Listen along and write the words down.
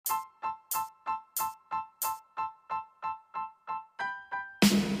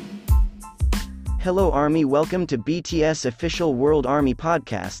Hello Army, welcome to BTS official World Army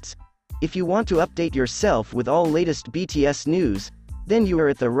podcasts. If you want to update yourself with all latest BTS news, then you are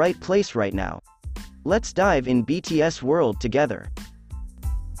at the right place right now. Let's dive in BTS world together.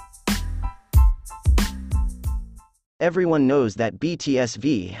 Everyone knows that BTS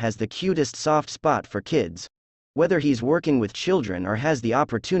V has the cutest soft spot for kids. Whether he's working with children or has the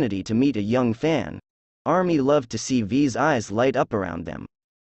opportunity to meet a young fan, Army love to see V's eyes light up around them.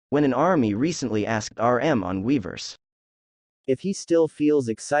 When an Army recently asked RM on Weverse if he still feels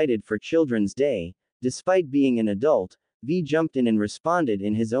excited for Children's Day, despite being an adult, V jumped in and responded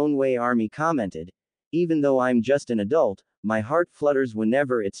in his own way. Army commented, "Even though I'm just an adult, my heart flutters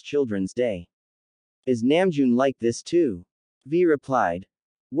whenever it's Children's Day. Is Namjoon like this too?" V replied,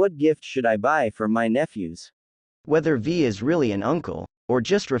 "What gift should I buy for my nephews?" Whether V is really an uncle, or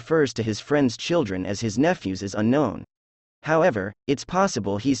just refers to his friends' children as his nephews is unknown. However, it's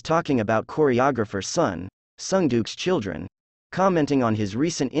possible he's talking about choreographer Sun Sungduk's children. Commenting on his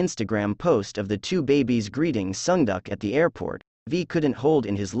recent Instagram post of the two babies greeting Sungduk at the airport, V couldn't hold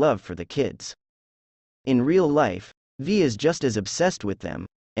in his love for the kids. In real life, V is just as obsessed with them,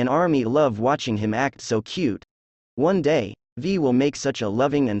 and Army love watching him act so cute. One day, V will make such a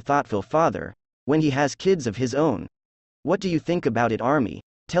loving and thoughtful father, when he has kids of his own. What do you think about it, Army?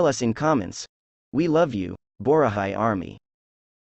 Tell us in comments. We love you, Borahai Army.